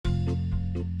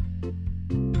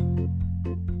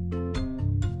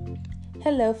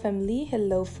Hello, family.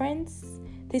 Hello, friends.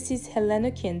 This is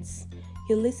Helena Kintz.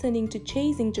 You're listening to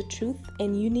Chasing the Truth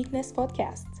and Uniqueness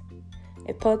podcast,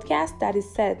 a podcast that is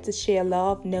set to share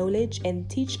love, knowledge, and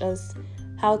teach us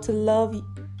how to love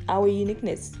our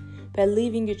uniqueness by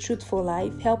living a truthful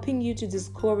life, helping you to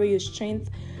discover your strength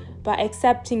by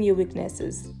accepting your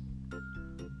weaknesses.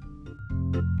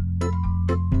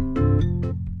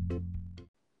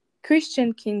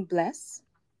 Christian King Bless,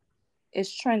 a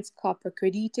Strengths Corp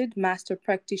accredited master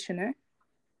practitioner,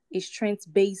 a strengths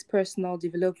based personal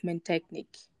development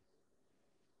technique.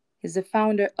 He's the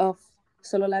founder of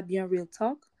Solola Bien Real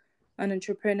Talk, an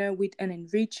entrepreneur with an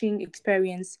enriching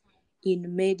experience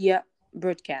in media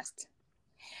broadcast.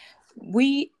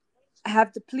 We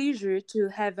have the pleasure to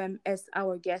have him as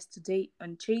our guest today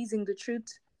on Chasing the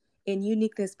Truth in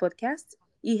Uniqueness podcast.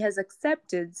 He has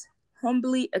accepted,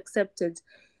 humbly accepted,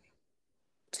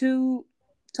 to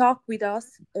talk with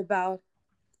us about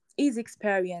his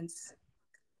experience,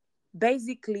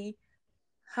 basically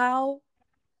how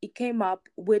he came up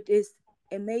with this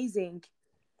amazing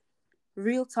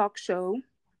real talk show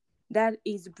that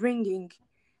is bringing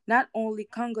not only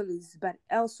Congolese but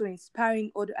also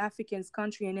inspiring other African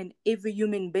countries and every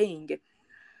human being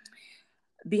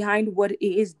behind what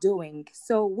he is doing.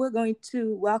 So we're going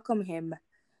to welcome him.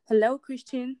 Hello,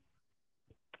 Christian.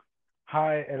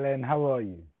 Hi, Ellen. How are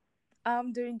you?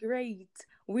 I'm doing great.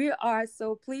 We are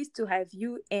so pleased to have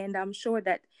you, and I'm sure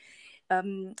that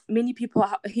many people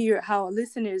here, our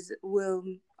listeners, will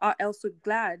are also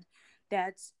glad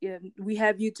that we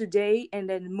have you today, and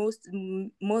then most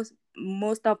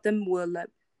of them will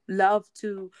love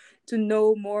to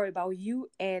know more about you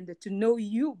and to know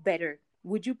you better.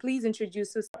 Would you please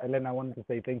introduce us? Ellen, I wanted to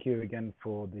say thank you again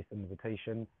for this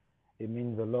invitation. It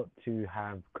means a lot to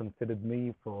have considered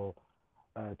me for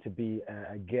to be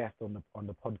a guest on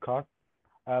the podcast.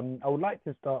 I would like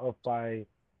to start off by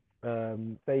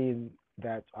saying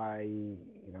that my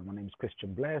name is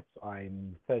Christian Bless.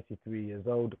 I'm 33 years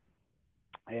old,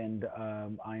 and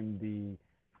I'm the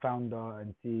founder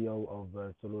and CEO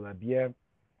of Solo Labier.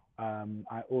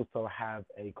 I also have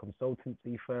a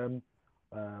consultancy firm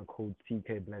called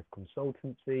TK Bless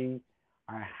Consultancy.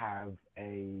 I have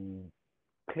a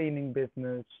cleaning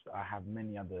business. I have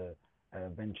many other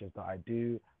ventures that I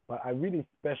do, but I really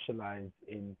specialize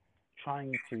in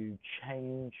trying to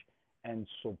change and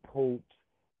support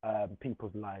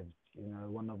people's lives.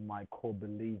 One of my core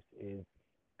beliefs is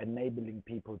enabling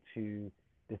people to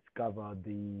discover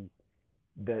the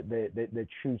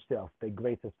true self, their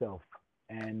greater self,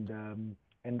 and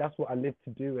that's what I live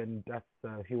to do, and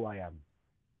that's who I am.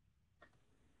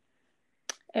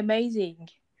 Amazing.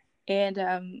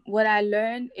 And what I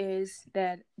learned is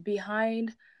that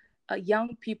behind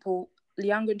young people,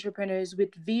 young entrepreneurs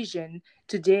with vision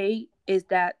today is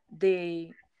that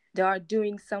they are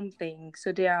doing something.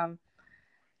 So they are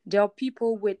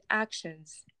people with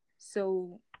actions.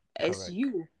 So as Correct.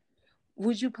 you,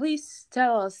 would you please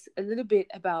tell us a little bit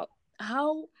about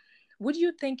how what do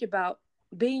you think about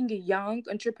being a young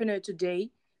entrepreneur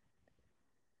today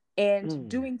and Mm,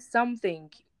 doing something,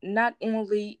 not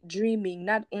only dreaming,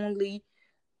 not only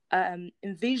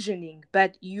envisioning,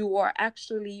 but you are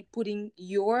actually putting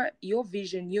your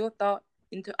vision, your thought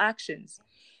into actions.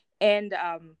 And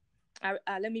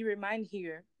let me remind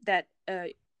here that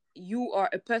you are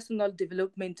a personal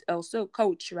development also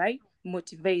coach, right? e-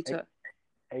 Motivator.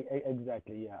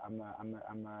 exactly. Yeah, I'm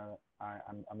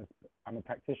a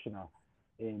practitioner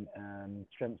in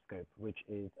StrengthScope, which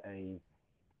is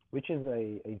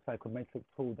a psychometric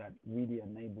tool that really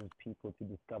enables people to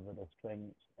discover their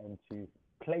strengths and to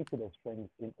play to their strengths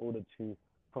in order to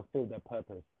fulfill their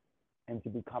purpose and to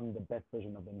become the best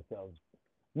version of themselves.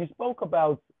 You spoke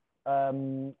about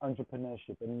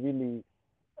entrepreneurship and really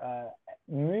uh,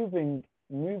 moving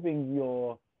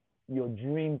your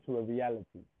dream to a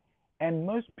reality. And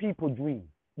most people dream.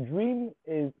 Dream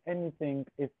is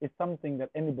something that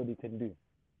anybody can do.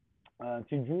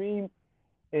 To dream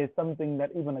is something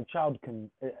that even a child can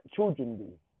children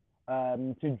do.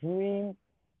 To dream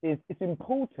is it's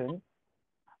important,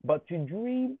 but to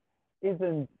dream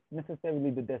isn't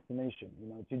necessarily the destination.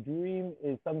 To dream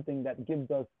is something that gives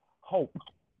us hope.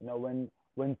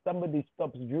 When somebody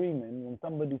stops dreaming, when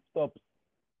somebody stops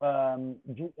um,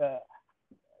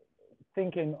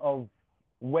 thinking of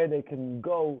where they can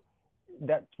go,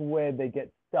 that's where they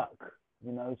get stuck.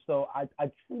 So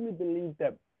I truly believe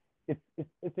that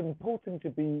it's important to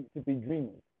be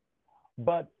dreamers.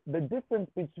 But the difference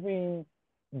between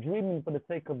dreaming for the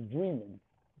sake of dreaming,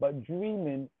 but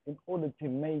dreaming in order to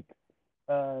make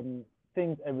um,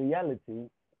 things a reality,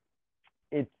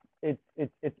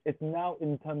 it's now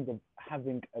in terms of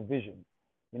having a vision.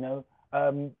 You know,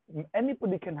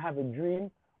 Anybody can have a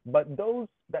dream, but those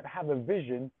that have a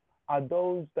vision are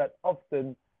those that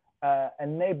often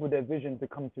enable their vision to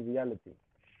come to reality.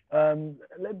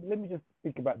 Let me just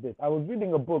speak about this. I was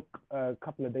reading a book a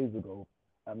couple of days ago.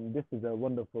 This is a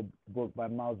wonderful book by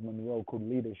Miles Monroe called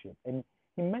Leadership, and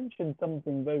he mentioned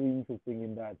something very interesting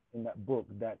in that book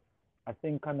that I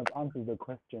think kind of answers the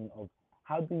question of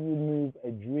how do you move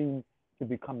a dream to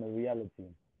become a reality.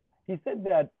 He said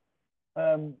that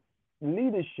um,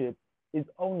 leadership is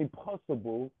only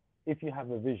possible if you have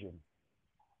a vision.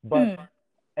 But Hmm.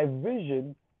 a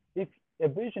vision, if a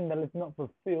vision that is not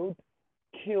fulfilled,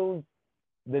 kills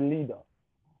the leader.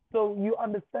 So you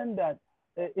understand that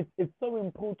it's so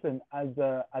important as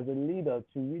a leader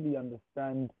to really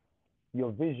understand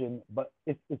your vision, but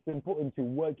it's important to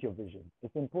work your vision.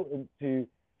 It's important to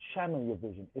channel your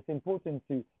vision. It's important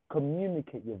to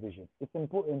communicate your vision. It's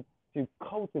important to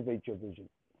cultivate your vision.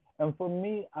 And for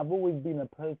me, I've always been a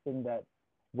person that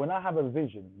when I have a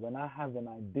vision, when I have an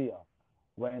idea,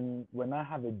 when I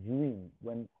have a dream,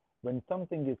 when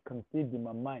something is conceived in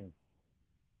my mind,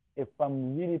 if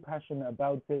I'm really passionate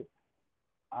about it,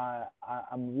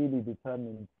 I'm really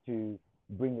determined to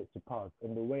bring it to pass.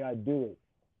 And the way I do it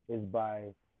is by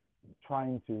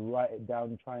trying to write it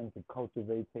down, trying to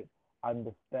cultivate it,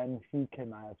 understand who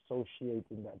can I associate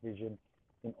in that vision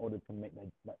in order to make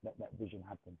that vision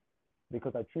happen.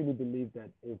 Because I truly believe that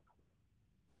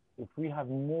if we have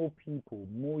more people,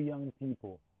 more young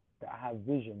people that have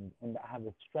vision and that have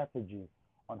a strategy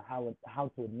on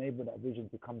how to enable that vision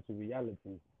to come to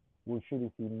reality, we'll surely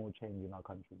see more change in our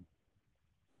country.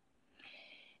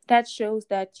 That shows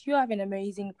that you have an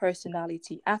amazing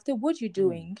personality. After what you're Mm,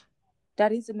 doing,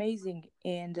 that is amazing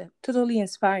and totally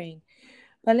inspiring.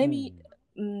 But let me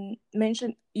mm,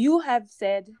 mention you have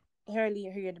said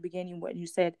earlier here in the beginning when you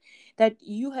said that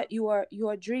you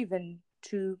are driven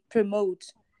to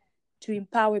promote, to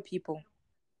empower people,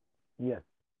 yes,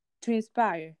 to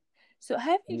inspire. So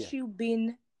haven't yes. you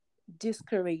been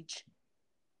discouraged,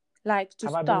 like to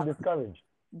Have I been stop? discouraged?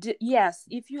 Yes,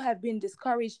 if you have been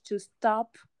discouraged to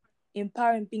stop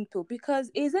empowering people,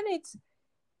 because isn't it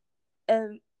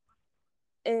a,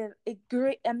 a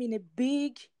great, I mean, a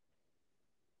big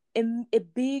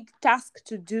task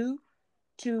to do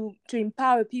to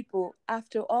empower people.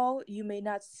 After all, you may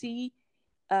not see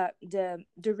the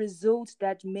results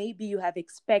that maybe you have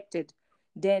expected.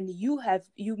 Then you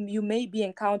maybe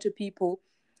encounter people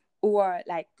who are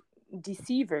like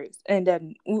deceivers, and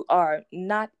then who are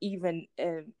not even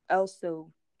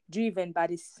also driven by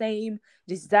the same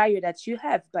desire that you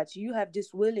have, but you have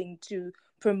this willing to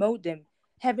promote them.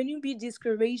 Haven't you been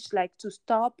discouraged, like to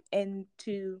stop and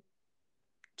to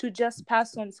just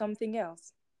pass on something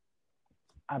else?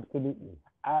 Absolutely,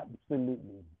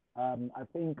 absolutely. I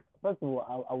think first of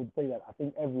all, I would say that I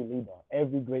think every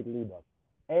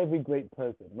great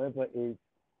person, whether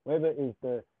it's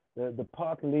the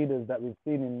past leaders that we've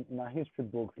seen in our history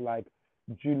books like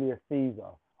Julius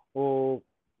Caesar or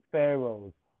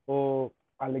pharaohs or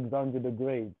Alexander the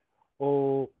Great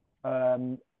or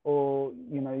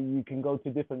you can go to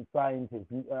different scientists,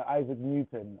 Isaac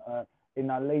Newton. In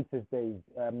our latest days,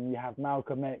 you have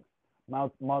Malcolm X,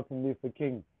 Martin Luther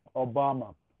King,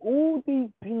 Obama. All these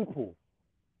people,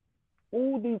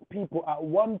 at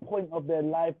one point of their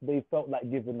life, they felt like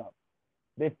giving up.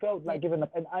 They felt Yeah. like giving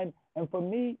up, and for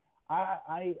me, I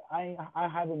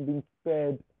haven't been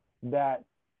spared that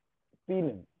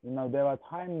feeling. You know, there are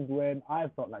times when I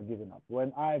felt like giving up,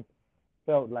 when I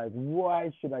felt like,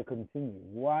 why should I continue?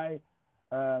 Why,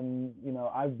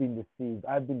 I've been deceived,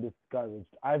 I've been discouraged,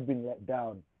 I've been let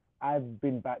down, I've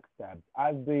been backstabbed,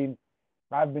 I've been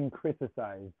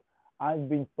criticized, I've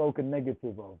been spoken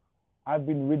negative of, I've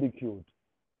been ridiculed,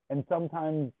 and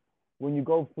sometimes when you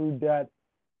go through that,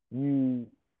 you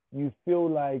you feel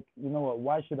like, you know what,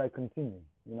 why should I continue?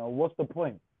 You know, what's the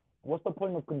point? What's the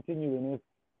point of continuing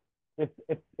if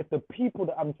the people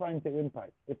that I'm trying to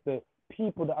impact, if the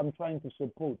people that I'm trying to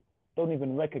support don't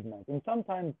even recognize, and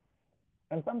sometimes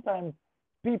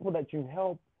people that you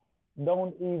help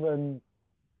don't even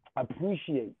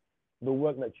appreciate the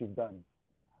work that you've done.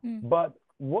 Mm. But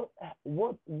what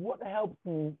helps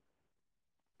me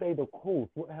stay the course?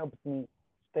 What helps me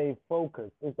stay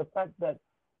focused is the fact that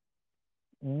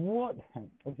what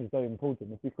this is very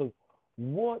important is because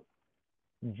what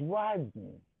drives me,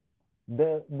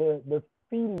 the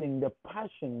feeling, the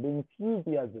passion, the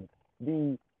enthusiasm,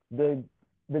 the the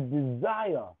the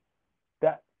desire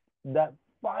that that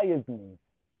fires me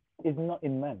is not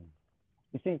in men.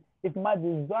 You see, if my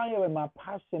desire and my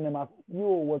passion and my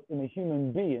fuel was in a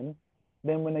human being,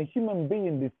 then when a human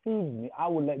being deceives me, I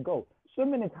will let go. So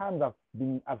many times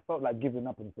I've felt like giving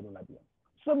up in Solo Labia.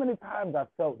 So many times I've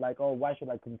felt like, oh, why should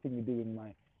I continue doing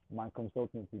my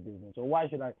consultancy business, or why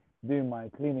should I do my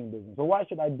cleaning business, or why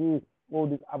should I do all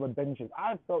these other ventures?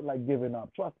 I felt like giving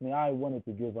up. Trust me, I wanted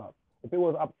to give up. If it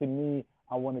was up to me,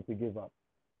 I wanted to give up.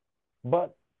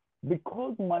 But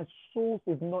because my source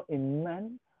is not in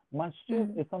man, my source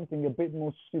Mm. is something a bit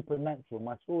more supernatural.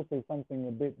 My source is something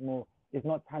a bit more, it's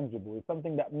not tangible. It's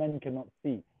something that men cannot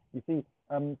see. You see,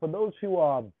 for those who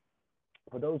are,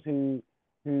 for those who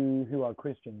are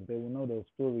Christians, they will know the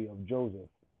story of Joseph.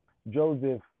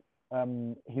 Joseph,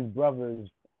 his brothers,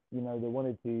 they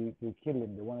wanted to kill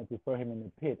him. They wanted to throw him in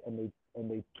the pit, and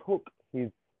they took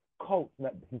his coat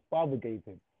that his father gave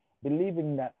him,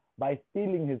 believing that by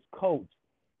stealing his coat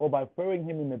or by throwing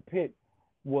him in the pit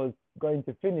was going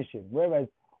to finish him. Whereas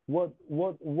what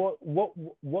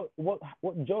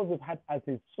Joseph had as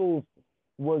his source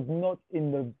was not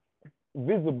in the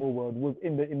visible world, was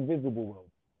in the invisible world.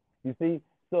 You see,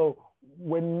 so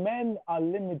when men are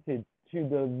limited to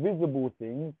the visible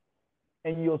things,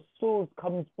 and your source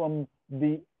comes from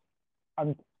the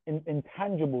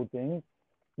intangible things,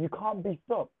 you can't be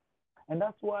stopped. And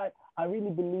that's why I really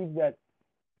believe that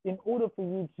in order for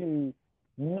you to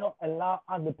not allow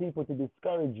other people to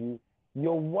discourage you,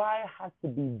 your why has to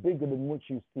be bigger than what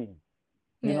you see.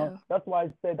 Yeah. That's why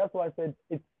I said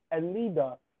it's a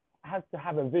leader has to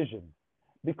have a vision.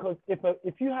 Because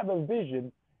if you have a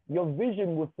vision, your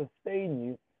vision will sustain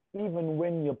you even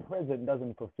when your present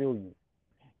doesn't fulfill you.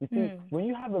 You see, Mm. when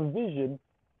you have a vision,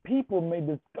 people may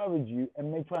discourage you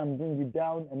and may try and bring you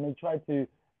down and may try to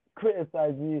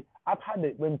criticize you. I've had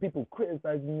it when people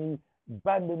criticize me,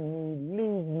 abandon me,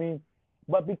 leave me.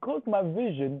 But because my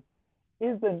vision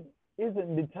isn't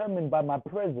isn't determined by my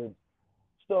present,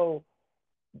 so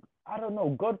I don't know,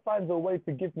 God finds a way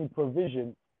to give me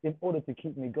provision in order to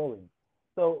keep me going.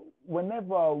 So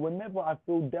whenever I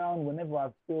feel down, whenever I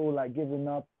feel like giving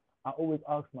up, I always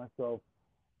ask myself,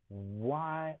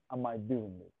 why am I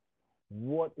doing this?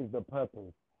 What is the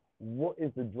purpose? What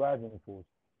is the driving force?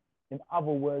 In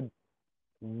other words,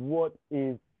 what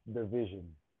is the vision?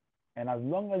 And as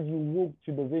long as you walk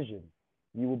to the vision,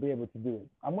 you will be able to do it.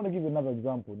 I'm going to give you another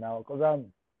example now because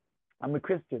I'm a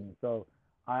Christian, so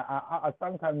I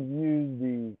sometimes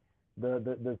use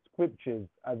the scriptures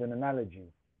as an analogy.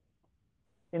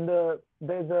 There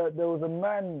was a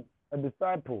man, a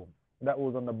disciple that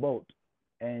was on the boat,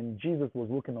 and Jesus was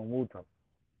walking on water,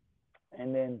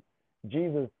 and then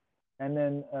Jesus, and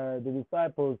then the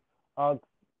disciples asked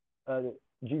uh,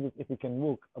 Jesus if he can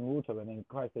walk on water, and then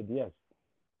Christ said yes,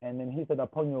 and then he said,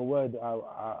 "Upon your word,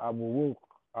 I will walk.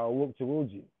 I will walk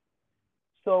towards you."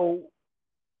 So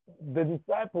the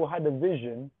disciple had a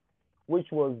vision,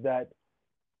 which was that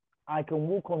I can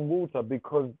walk on water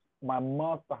because my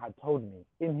master had told me.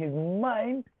 In his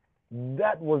mind,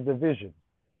 that was the vision.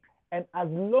 And as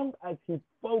long as his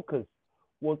focus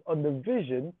was on the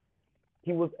vision,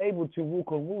 he was able to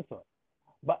walk on water.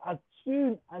 But as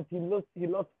soon as he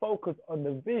lost focus on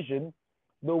the vision,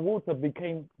 the water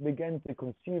began to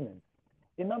consume him.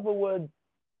 In other words,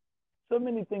 so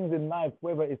many things in life,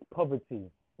 whether it's poverty,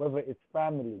 whether it's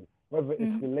family, whether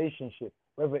it's Mm. relationship,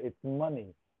 whether it's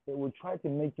money, it will try to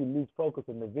make you lose focus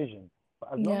on the vision.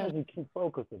 But as long Yeah. as you keep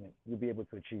focused on it, you'll be able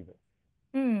to achieve it.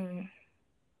 Mm.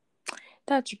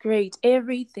 That's great.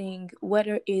 Everything,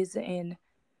 whether it's in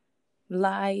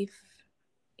life,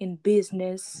 in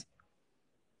business,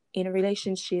 in a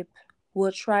relationship,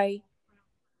 will try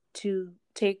to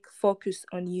take focus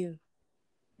on you.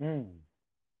 Mm.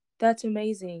 That's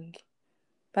amazing.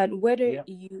 But whether Yeah.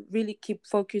 you really keep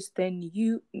focused, then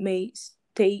you may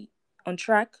stay on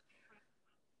track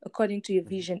according to your Mm-hmm.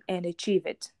 vision and achieve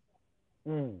it.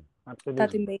 That's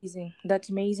Absolutely. amazing. That's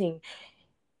amazing.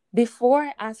 Before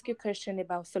I ask you a question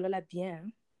about Solola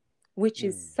Bien, which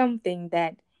is Mm. something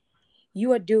that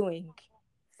you are doing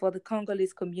for the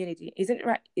Congolese community, isn't it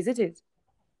right? Is it it?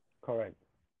 Correct.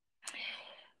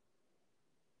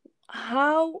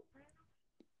 How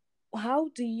how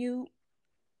do you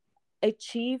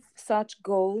achieve such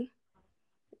goal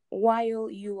while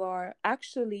you are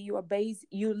based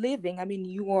you living, I mean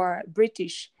you are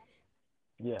British,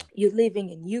 Yeah. you're living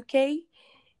in UK,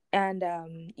 and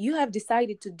you have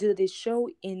decided to do this show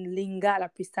in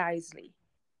Lingala precisely.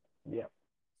 Yeah.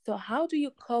 So how do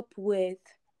you cope with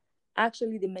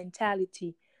actually the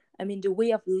mentality, I mean the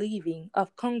way of living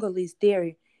of Congolese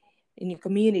there in your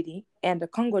community, and the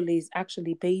Congolese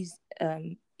actually based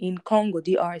in Congo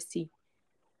DRC?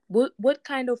 What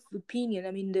kind of opinion,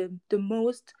 I mean the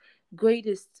most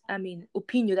greatest, I mean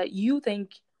opinion that you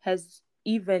think has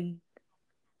even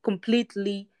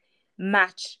completely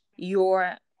match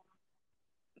your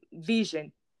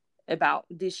vision about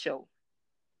this show?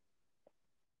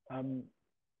 Um,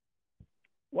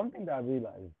 One thing that I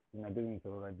realized, doing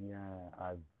so already,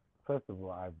 I've first of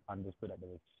all, I've understood that there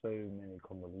are so many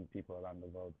Congolese people around the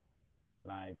world.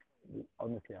 Like,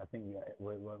 honestly, I think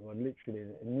we're literally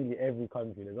in nearly every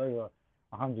country. There's over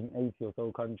 180 or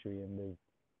so country, and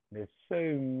there's so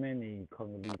many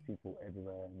Congolese people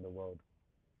everywhere in the world.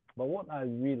 But what I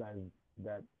realized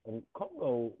that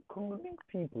Congolese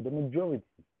people,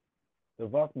 the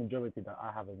vast majority that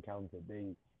I have encountered,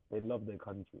 they love their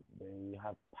country. They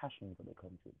have passion for their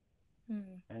country,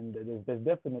 Mm. and there's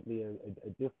definitely a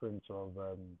difference of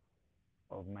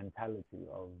mentality,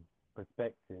 of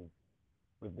perspective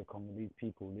with the Congolese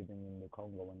people living in the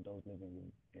Congo and those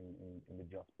living in the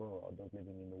diaspora or those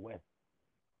living in the West.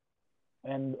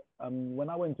 And when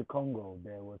I went to Congo,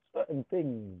 there were certain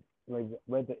things, like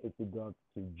whether it's regards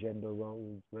to gender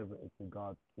roles, whether it's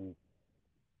regards to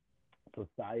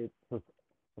society,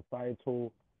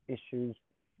 societal issues,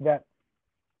 that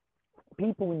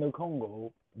people in the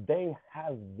Congo, they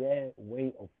have their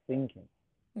way of thinking.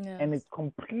 And it's Yes.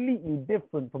 completely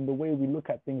different from the way we look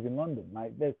at things in London.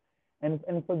 Like this, and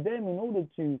for them, in order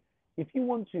to, if you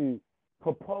want to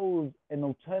propose an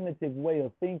alternative way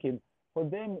of thinking, for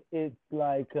them, it's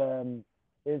like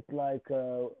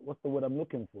what's the word I'm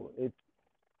looking for? It's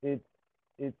it's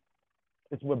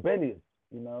it's rebellious.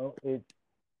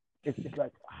 It's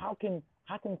like how can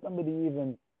somebody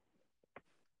even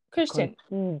Christian,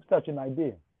 conceive such an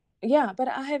idea? yeah, but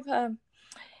I have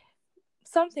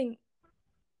something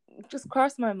just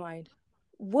crossed my mind.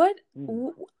 What,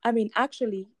 Mm. I mean,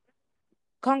 actually,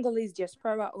 Congolese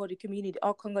diaspora or the community,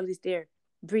 or Congolese there,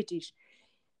 British.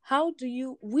 How do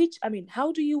you,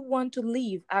 how do you want to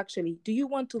live actually? Do you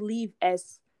want to live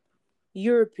as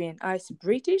European, as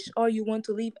British, or you want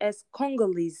to live as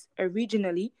Congolese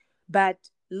originally, but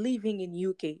living in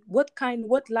UK? What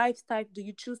lifestyle do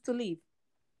you choose to live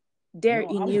there No,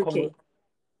 in UK?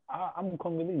 I'm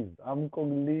Congolese. I'm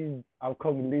Congolese. I'm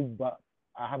Congolese, but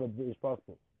I have a British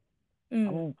passport. Mm,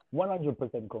 I'm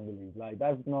 100% Congolese. Like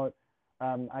that's not.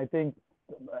 I think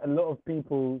a lot of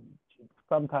people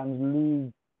sometimes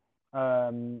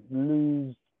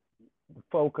lose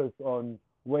focus on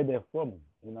where they're from.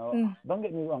 mm, Don't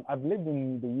get me wrong. I've lived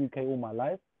in the UK all my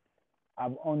life.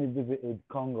 I've only visited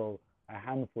Congo a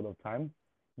handful of times,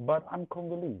 but I'm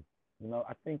Congolese.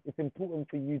 I think it's important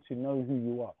for you to know who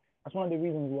you are. That's one of the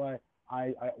reasons why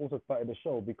I also started the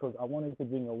show, because I wanted to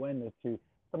bring awareness to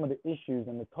some of the issues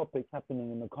and the topics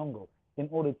happening in the Congo in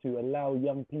order to allow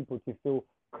young people to feel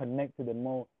connected and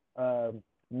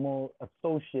more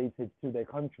associated to their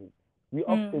country. We mm,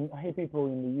 often hear people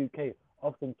in the UK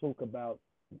often talk about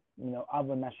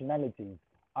other nationalities,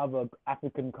 other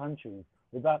African countries,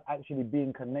 without actually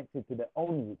being connected to their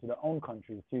own roots, to their own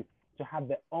countries, to have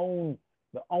their own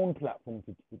platform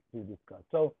to discuss.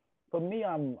 So for me,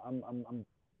 I'm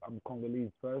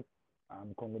Congolese first.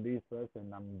 I'm Congolese first,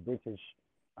 and I'm British.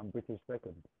 I'm British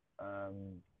second. Um,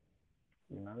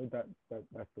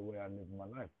 that's the way I live my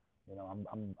life.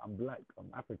 I'm black. I'm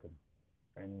African,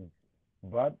 and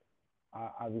but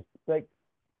I respect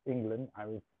England. I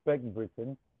respect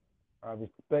Britain. I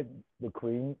respect the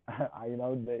Queen.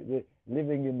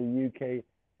 Living in the UK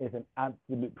is an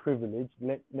absolute privilege.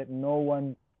 Let no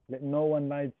one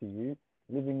lie to you.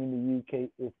 Living in the UK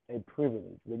is a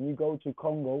privilege. When you go to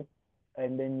Congo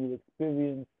and then you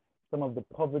experience some of the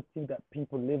poverty that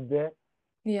people live there,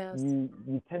 yes.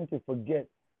 you tend to forget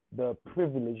the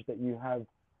privilege that you have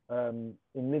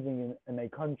in living in a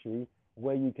country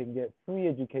where you can get free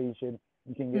education,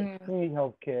 you can get Mm, free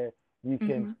healthcare, you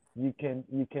can mm-hmm,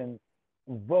 you can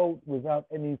vote without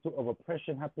any sort of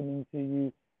oppression happening to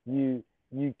you.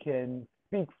 You can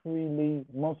speak freely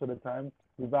most of the time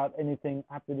without anything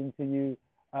happening to you.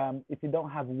 If you don't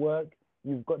have work,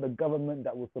 you've got the government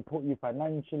that will support you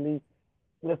financially.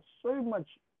 There's so much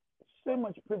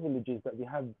privileges that we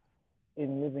have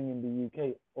in living in the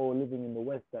UK or living in the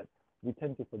West that we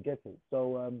tend to forget it.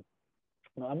 So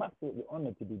no, I'm absolutely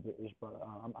honored to be British, but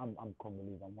I'm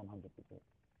Congolese. I'm 100%.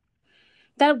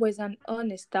 that was an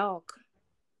honest talk.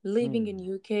 Living in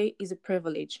Mm. UK is a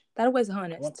privilege. That was One,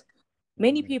 honest.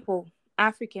 Many 100%. people,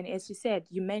 African, as you said,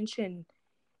 you mentioned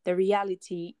the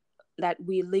reality that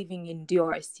we're living in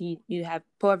DRC. You have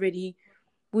poverty,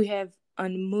 we have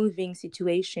unmoving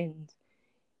situations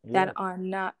that Yes. are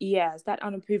not, yes, that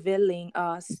are not prevailing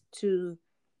us to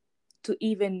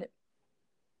even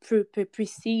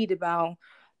proceed about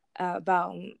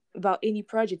about any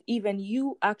project. Even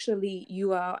you, actually,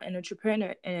 you are an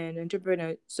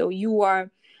entrepreneur, so you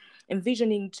are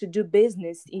envisioning to do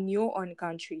business in your own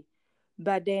country,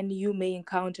 but then you may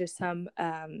encounter some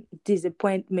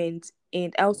disappointment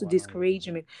and also 100%.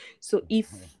 discouragement. So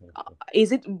if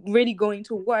is it really going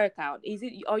to work out?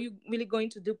 Are you really going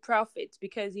to do profit?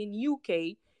 Because in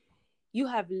UK you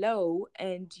have law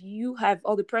and you have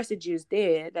all the procedures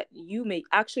there that you may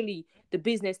actually, the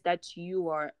business that you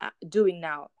are doing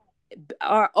now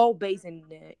are all based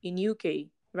in UK,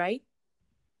 right?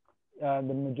 The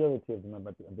majority of my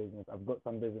business, I've got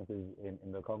some businesses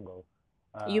in the Congo,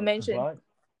 You mentioned. but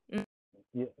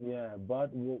yeah, yeah, but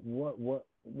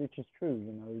which is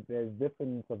true, there's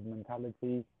difference of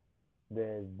mentality,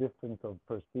 there's difference of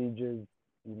procedures,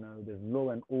 there's law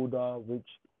and order, which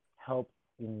helps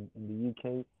in the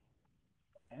UK,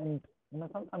 and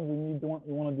sometimes when you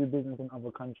want to do business in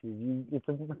other countries, it's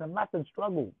a massive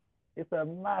struggle. It's a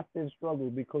massive struggle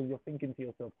because you're thinking to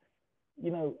yourself,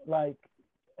 like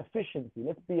efficiency.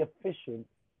 Let's be efficient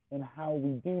in how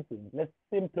we do things. Let's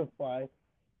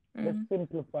Mm-hmm.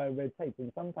 simplify red tape.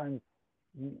 And sometimes,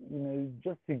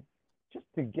 just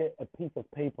to get a piece of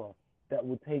paper that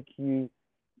will take you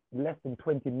less than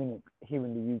 20 minutes here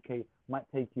in the UK might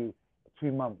take you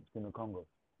 2 months in the Congo.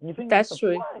 And you think to That's yourself,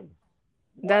 true. why?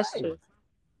 That's Why? true.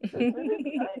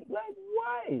 Like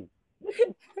why?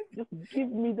 Just give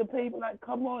me the paper. Like,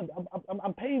 come on,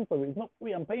 I'm paying for it. It's not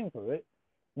free. I'm paying for it.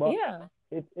 But Yeah,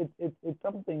 it's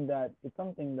something that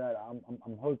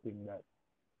I'm hoping that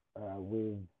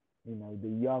with the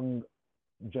young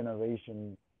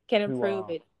generation can who improve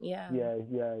are it. Yeah.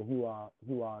 who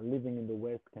are living in the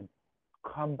West can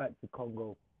come back to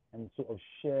Congo and sort of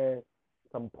share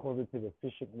some positive,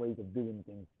 efficient ways of doing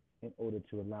things in order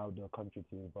to allow the country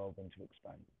to evolve and to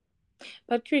expand.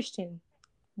 But Christian,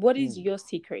 what is Mm, your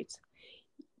secret?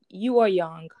 You are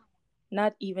young,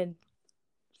 not even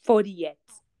 40 yet,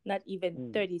 not even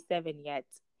mm, 37 yet.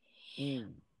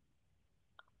 mm.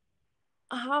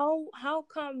 How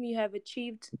come you have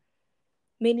achieved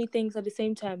many things at the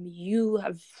same time? You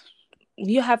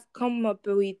have come up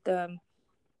with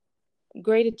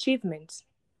great achievements.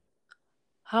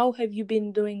 How have you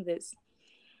been doing this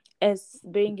as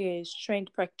being a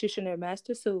strength practitioner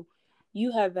master? So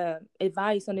you have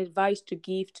advice to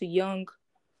give to young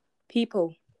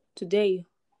people today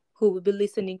who will be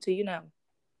listening to you now.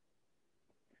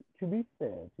 To be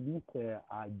fair,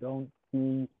 I don't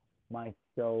see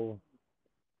myself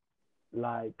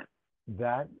like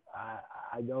that.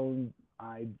 I don't.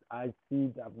 I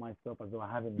see that myself as though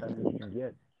I haven't done anything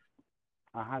yet.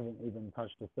 I haven't even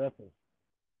touched the surface.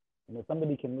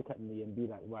 Somebody can look at me and be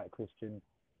like, right, Christian,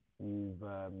 you've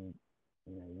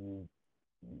you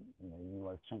know you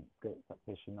are a strength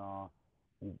practitioner.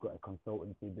 You've got a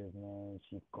consultancy business.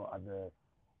 You've got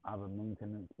other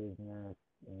maintenance business.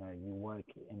 You work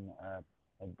in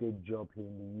a good job here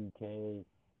in the UK.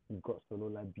 You've got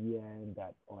Solola BN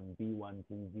that's on B1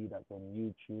 TV, that's on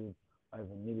YouTube,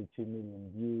 over nearly 2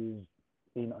 million views,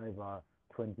 in over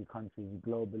 20 countries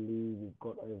globally. We've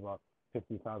got over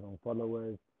 50,000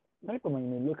 followers. People may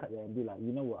look at it and be like,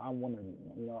 you know what, I want to,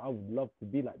 I would love to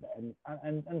be like that.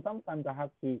 And sometimes I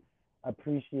have to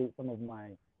appreciate some of my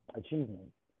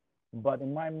achievements. But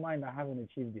in my mind, I haven't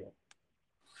achieved yet.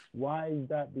 Why is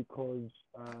that? Because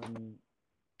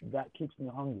that keeps me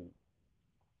hungry.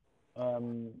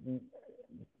 Um,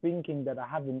 Thinking that I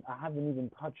haven't even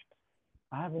touched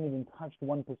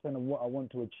 1% of what I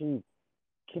want to achieve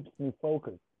keeps me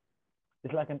focused.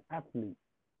 It's like an athlete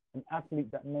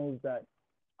that knows that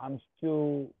I'm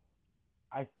still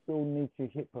I still need to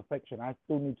hit perfection. I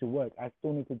still need to work. I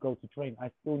still need to go to train. I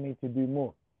still need to do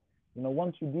more.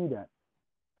 Once you do that,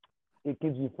 it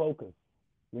gives you focus.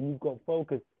 When you've got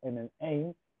focus and an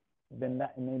aim, then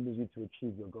that enables you to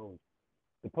achieve your goals.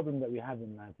 The problem that we have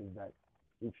in life is that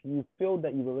if you feel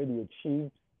that you've already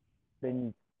achieved,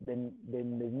 then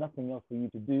there's nothing else for you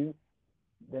to do.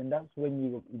 Then that's when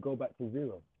you go back to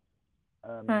zero.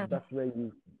 Hmm. That's where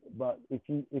you. But if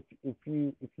you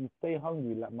stay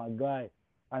hungry, like my guy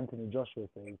Anthony Joshua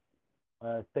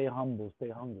says, stay humble, stay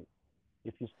hungry.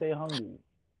 If you stay hungry,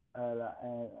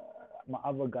 my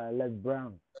other guy Les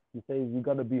Brown, he says you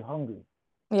gotta be hungry.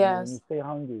 When you Yes. stay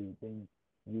hungry, then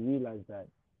you realize that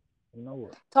you know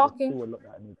what, there's Talking. still a lot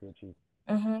that I need to achieve.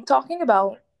 Talking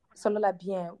about Solola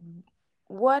Bien,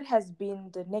 what has been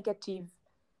the negative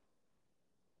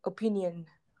opinion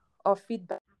or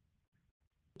feedback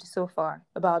so far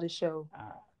about the show?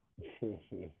 Ah.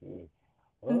 Mm-hmm.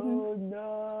 Oh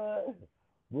no,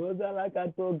 Boza like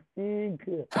a toxic.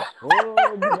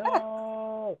 Oh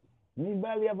no,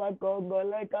 Nibali Congo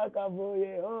like a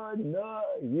Kavoye. Oh no,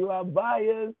 you are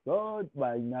biased. Oh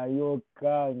my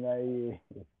Nayoka.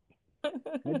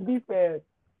 But to be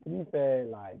fair,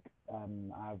 like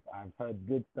I've heard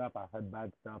good stuff, I've heard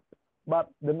bad stuff. but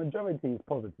the majority is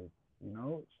positive, you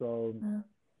know. So Mm.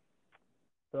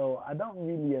 so I don't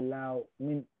really allow. I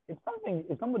mean, if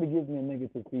somebody gives me a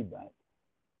negative feedback,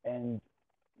 and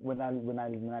when I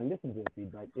listen to the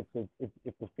feedback, if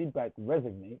the feedback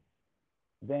resonates,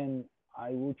 then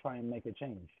I will try and make a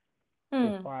change.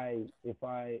 If Hmm. I if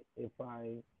I if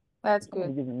I That's if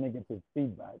somebody good. gives me negative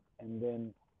feedback and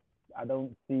then I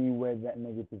don't see where that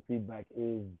negative feedback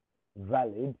is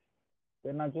valid,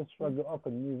 then I just shrug it off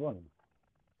and move on.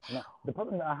 The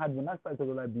problem that I had when I started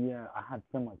to like, yeah, I had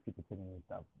so much people telling me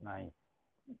stuff. Like,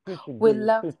 Christian We this,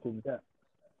 love, Christian that.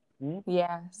 Hmm?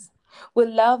 yes. We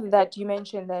love that you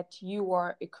mentioned that you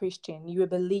are a Christian, you're a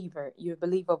believer, you're a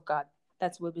believer of God.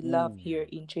 That's what we love Mm. here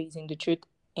in Chasing the Truth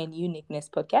and Uniqueness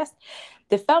podcast.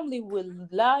 The family would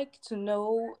like to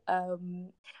know,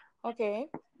 okay,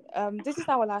 this is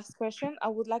our last question. I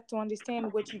would like to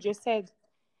understand what you just said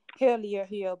earlier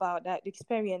here about that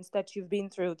experience that you've been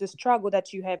through, the struggle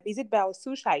that you have. Is it about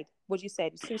suicide? What you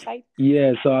said, suicide?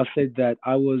 Yeah, so I said that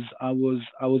I was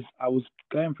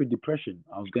going through depression.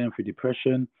 I was going through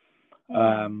depression. Hmm.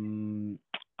 Um,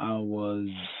 I was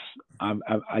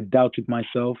I doubted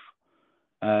myself.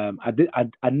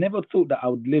 I never thought that I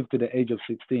would live to the age of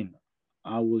 16.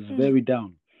 I was Hmm. very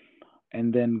down,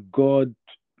 and then God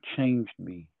changed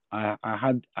me. I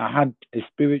had a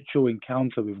spiritual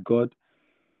encounter with God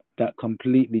that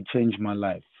completely changed my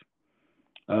life.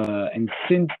 And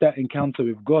since that encounter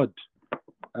with God,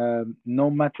 no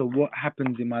matter what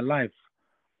happens in my life,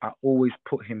 I always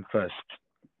put Him first.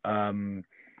 Um,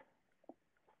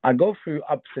 I go through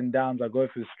ups and downs, I go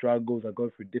through struggles, I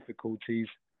go through difficulties,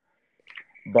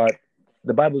 but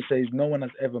the Bible says no one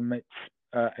has ever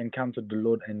encountered the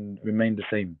Lord and remained the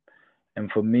same.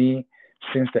 And for me,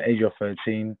 since the age of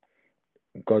 13,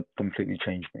 God completely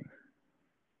changed me.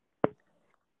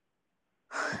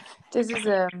 This is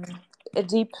a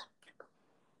deep,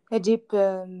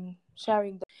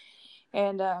 sharing,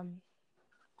 and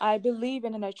I believe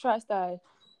and I trust that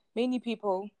many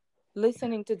people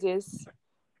listening to this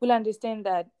will understand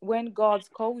that when God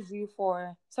calls you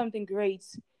for something great,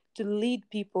 to lead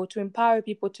people, to empower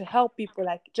people, to help people,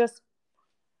 like just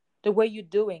the way you're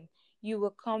doing, you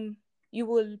will come, you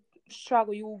will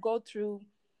struggle, you will go through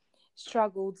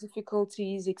struggle,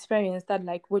 difficulties, experience that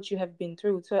like what you have been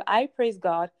through. So I praise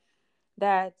God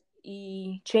that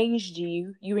He changed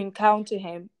you, you encounter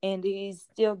Him, and He is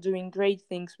still doing great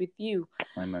things with you.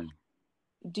 Amen.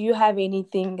 Do you have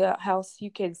anything else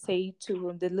you can say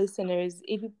to the listeners?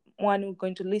 Everyone who's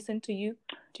going to listen to you,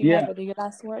 do you have Yeah, the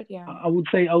last word? Yeah. I would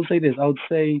say this.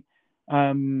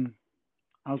 Um,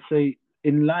 I would say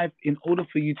in life, in order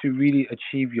for you to really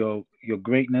achieve your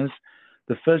greatness,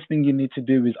 the first thing you need to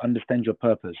do is understand your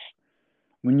purpose.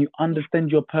 When you Yeah.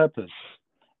 understand your purpose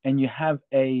and you have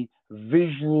a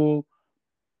visual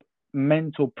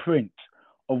mental print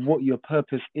of what your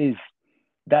purpose is,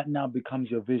 that now becomes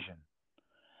your vision.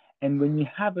 And when you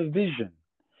have a vision,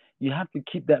 you have to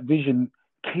keep that vision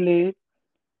clear,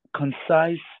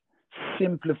 concise,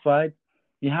 simplified.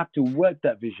 You have to work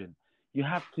that vision. You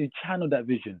have to channel that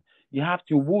vision. You have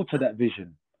to water that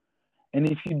vision. And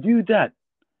if you do that,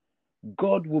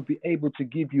 God will be able to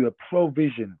give you a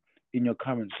provision in your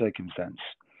current circumstance.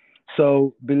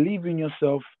 So believe in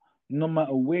yourself, no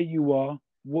matter where you are,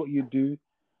 what you do,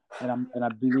 and I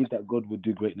believe that God will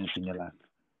do greatness in your life.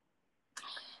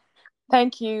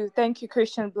 Thank you,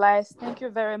 Christian Bless. Thank you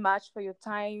very much for your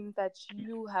time that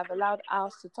you have allowed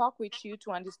us to talk with you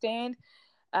to understand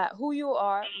who you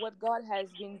are, what God has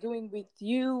been doing with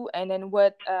you, and then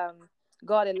what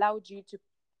God allowed you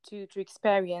to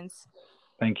experience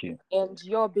Thank you. and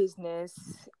your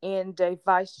business and the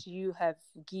advice you have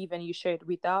given, you shared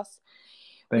with us.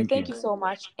 We Thank thank you. you so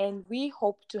much, and we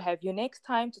hope to have you next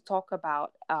time to talk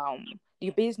about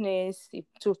your business,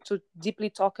 to deeply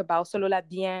talk about Solo La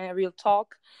Bien, Real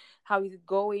Talk, how is it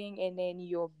going, and then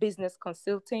your business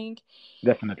consulting.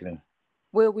 Definitely.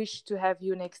 We wish to have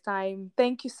you next time.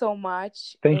 Thank you so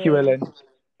much, Thank you, and Ellen.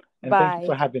 And thank you bye.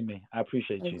 for having me. I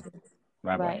appreciate Thank you. you.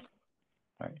 Bye bye.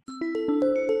 Bye.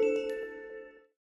 Bye.